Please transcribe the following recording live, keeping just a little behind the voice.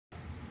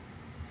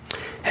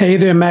Hey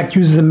there, Mac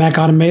users and Mac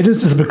automators.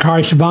 This is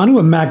Bakari Shabani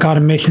with Mac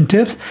Automation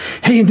Tips.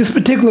 Hey, in this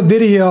particular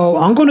video,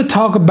 I'm going to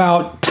talk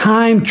about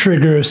time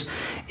triggers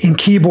in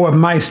Keyboard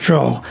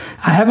Maestro.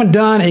 I haven't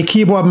done a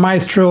Keyboard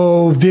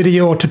Maestro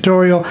video or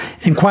tutorial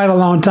in quite a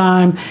long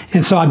time,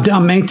 and so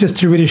I'm anxious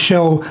to really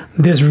show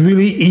this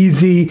really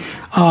easy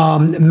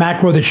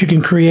macro that you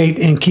can create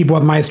in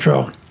Keyboard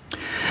Maestro.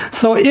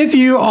 So if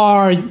you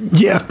are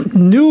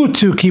new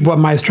to Keyboard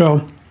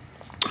Maestro,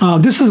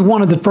 this is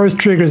one of the first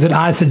triggers that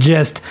I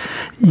suggest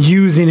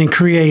using and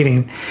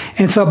creating.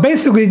 And so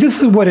basically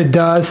this is what it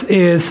does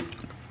is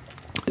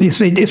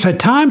it's a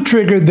time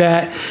trigger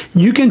that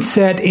you can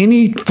set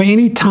for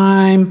any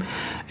time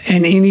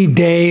and any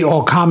day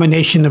or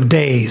combination of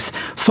days.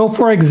 So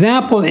for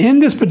example, in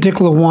this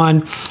particular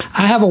one,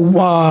 I have a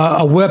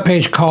web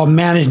page called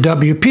Manage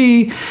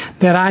WP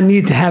that I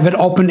need to have it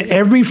open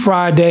every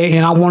Friday,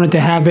 and I wanted to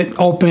have it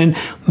open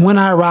when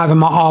I arrive in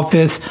my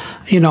office,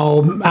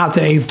 after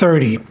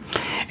 8:30.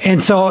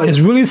 And so it's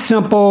really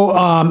simple.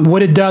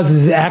 What it does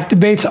is it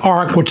activates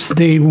Arc, which is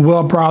the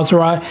web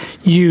browser I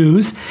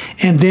use,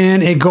 and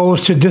then it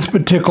goes to this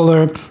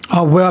particular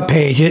web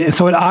page.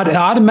 So it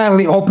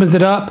automatically opens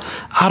it up.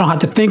 I don't have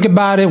to think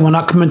about it. When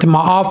I come into my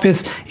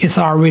office, it's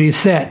already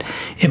set.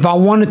 If I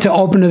wanted to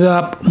open it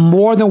up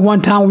more than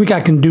one time a week,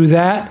 I can do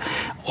that.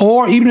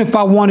 Or even if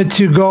I wanted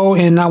to go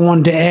and I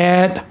wanted to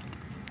add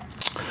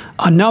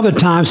another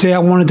time, say I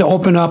wanted to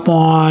open up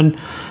on,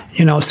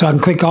 so I can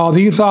click all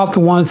these off, the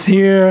ones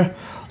here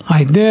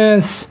like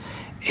this,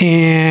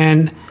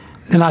 and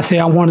then I say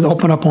I wanted to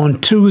open up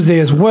on Tuesday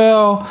as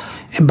well,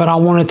 but I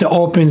wanted to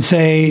open,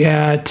 say,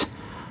 at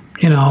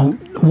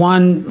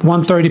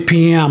 1:30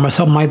 p.m. or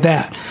something like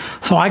that.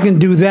 So I can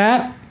do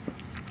that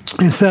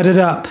and set it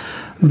up.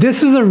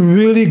 This is a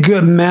really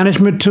good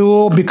management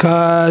tool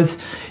because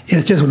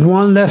it's just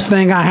one less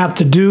thing I have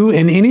to do,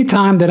 and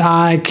anytime that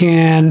I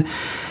can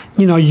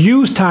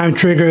use time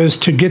triggers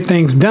to get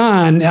things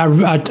done,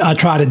 I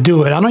try to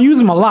do it. I don't use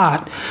them a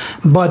lot,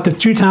 but the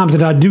few times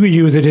that I do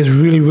use it is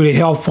really, really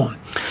helpful.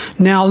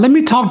 Now, let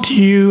me talk to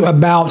you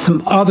about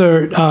some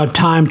other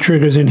time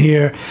triggers in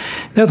here.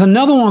 There's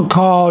another one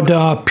called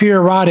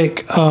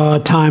periodic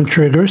time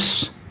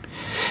triggers.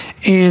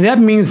 And that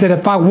means that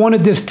if I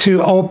wanted this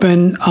to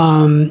open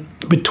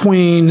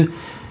between,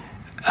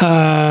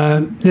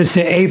 let's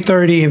say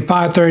 8:30 and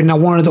 5:30, and I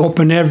wanted to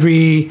open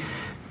every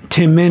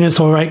 10 minutes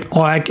or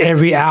like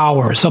every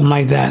hour or something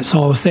like that.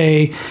 So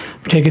say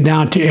take it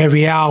down to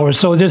every hour.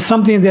 So there's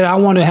something that I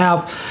want to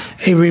have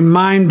a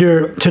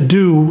reminder to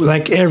do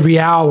like every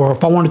hour.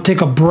 If I want to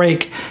take a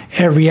break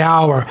every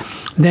hour,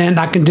 then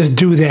I can just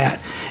do that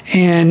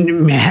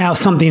and have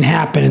something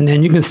happen. And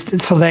then you can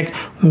select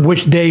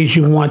which days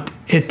you want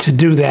it to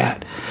do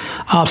that.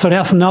 So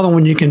that's another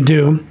one you can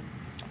do.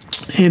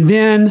 And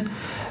then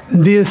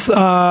this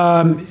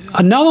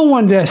another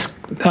one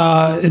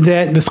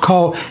that is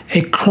called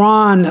a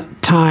Cron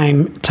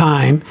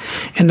time,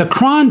 and the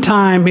Cron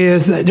time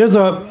is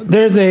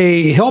there's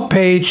a help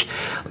page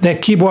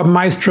that Keyboard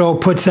Maestro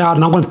puts out,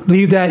 and I'm going to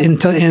leave that in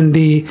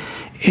the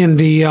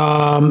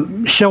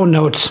show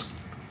notes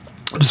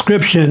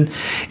description.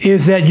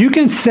 Is that you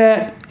can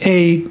set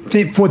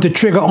for the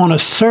trigger on a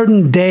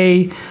certain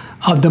day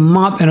of the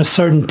month and a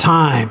certain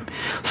time.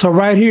 So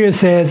right here it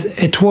says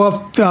at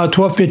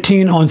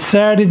 12:15 on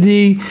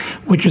Saturday,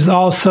 which is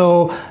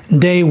also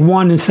day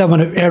 1 and 7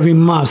 of every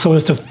month. So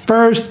it's the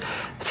first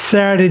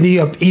Saturday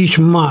of each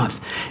month.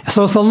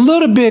 So it's a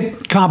little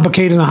bit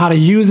complicated on how to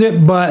use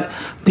it, but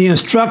the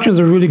instructions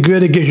are really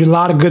good. It gives you a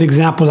lot of good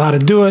examples how to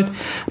do it.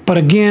 But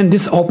again,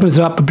 this opens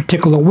up a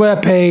particular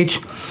web page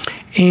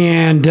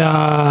and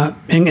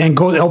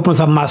opens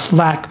up my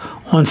Slack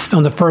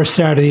on the first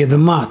Saturday of the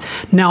month.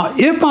 Now,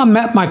 if I'm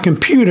at my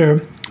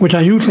computer, which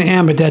I usually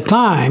am at that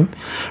time,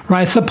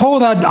 right?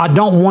 Suppose I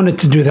don't want it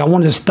to do that. I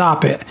want to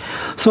stop it.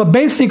 So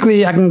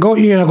basically, I can go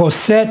here and I go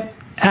set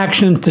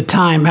actions to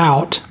time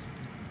out.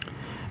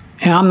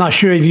 And I'm not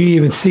sure if you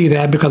even see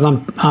that because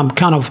I'm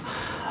kind of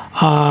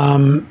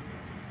I'm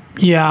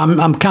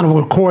kind of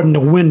recording the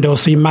window,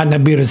 so you might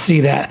not be able to see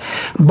that.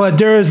 But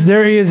there is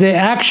an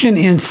action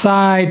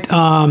inside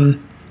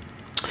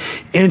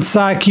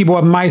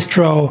Keyboard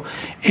Maestro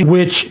in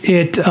which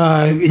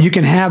you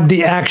can have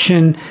the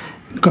action.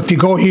 If you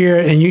go here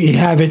and you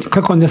have it,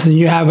 click on this and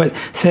you have it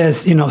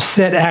says,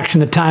 set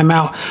action to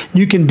timeout.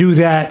 You can do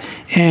that,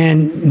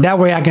 and that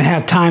way I can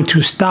have time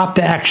to stop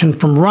the action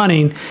from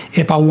running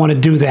if I want to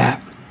do that.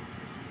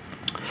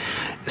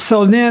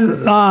 So then,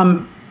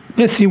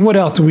 let's see, what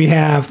else do we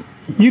have?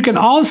 You can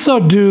also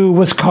do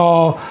what's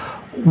called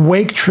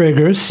wake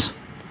triggers.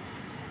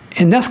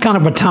 And that's kind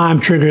of a time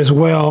trigger as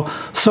well.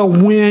 So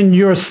when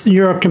your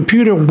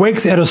computer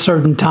wakes at a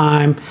certain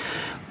time,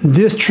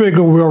 this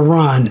trigger will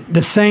run.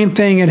 The same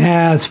thing it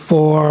has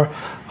for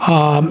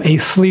a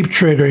sleep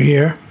trigger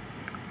here,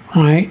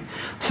 right?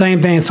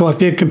 Same thing. So if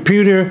your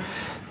computer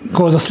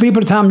goes to sleep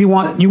at the time you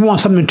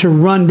want something to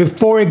run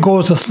before it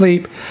goes to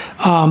sleep,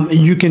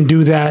 you can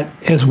do that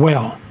as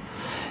well.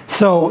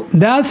 So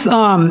that's,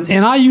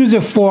 and I use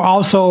it for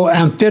also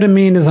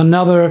Amphetamine is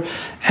another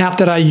app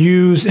that I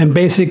use. And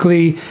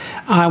basically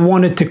I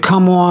want it to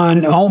come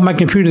on, I want my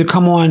computer to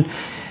come on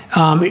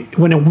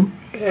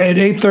at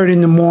 8:30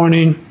 in the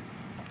morning.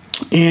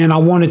 And I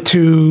wanted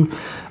to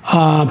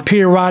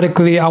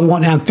periodically, I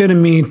want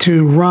Amphetamine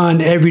to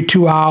run every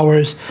 2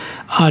 hours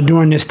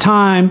during this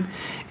time.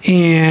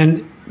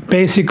 And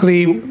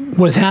basically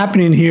what's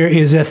happening here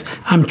is that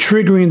I'm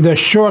triggering the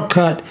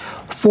shortcut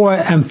for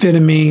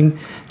Amphetamine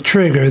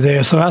trigger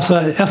there. So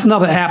that's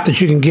another app that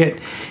you can get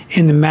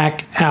in the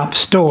Mac App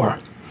Store.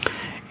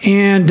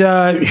 And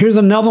here's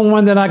another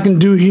one that I can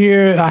do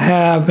here. I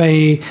have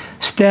a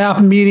staff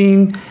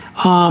meeting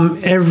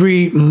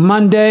every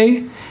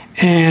Monday.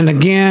 And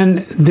again,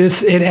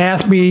 it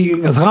asked me,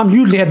 because I'm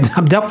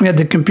definitely at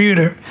the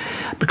computer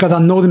because I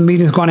know the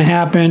meeting is going to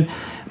happen,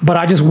 but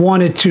I just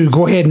wanted to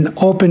go ahead and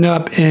open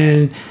up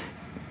and,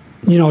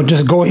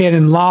 just go ahead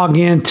and log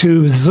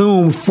into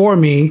Zoom for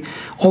me,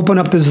 open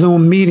up the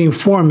Zoom meeting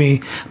for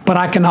me, but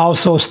I can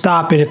also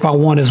stop it if I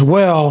want as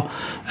well,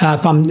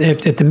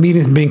 if the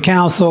meeting's been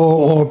canceled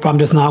or if I'm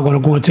just not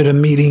going to go into the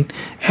meeting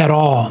at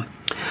all.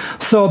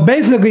 So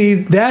basically,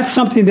 that's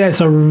something that's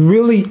a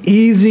really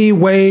easy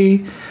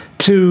way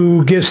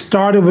to get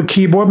started with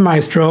Keyboard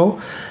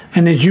Maestro.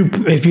 And if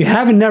you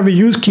haven't never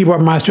used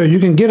Keyboard Maestro, you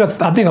can get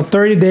I think a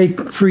 30-day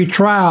free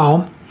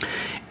trial.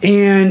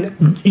 And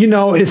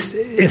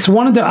it's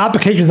one of the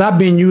applications I've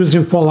been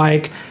using for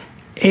like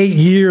 8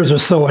 years or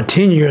so, or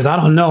 10 years, I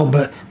don't know,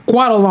 but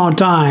quite a long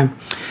time.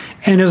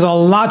 And there's a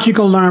lot you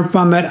can learn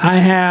from it. I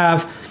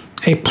have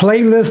a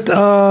playlist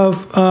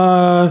of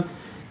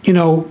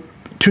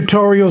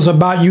tutorials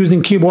about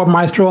using Keyboard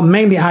Maestro,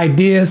 mainly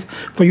ideas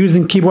for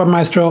using Keyboard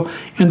Maestro.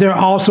 And there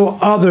are also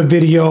other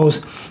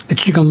videos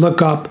that you can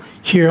look up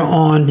here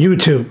on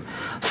YouTube.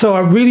 So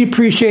I really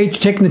appreciate you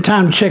taking the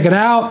time to check it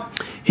out.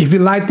 If you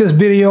like this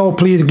video,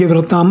 please give it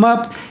a thumb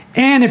up.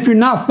 And if you're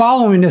not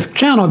following this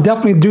channel,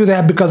 definitely do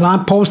that, because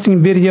I'm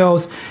posting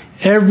videos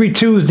every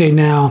Tuesday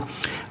now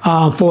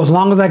for as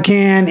long as I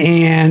can.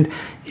 And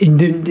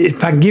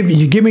if I give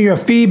me your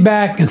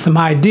feedback and some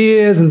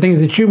ideas and things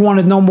that you want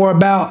to know more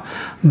about,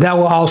 that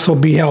will also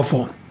be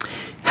helpful.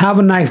 Have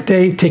a nice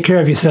day. Take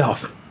care of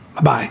yourself.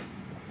 Bye-bye.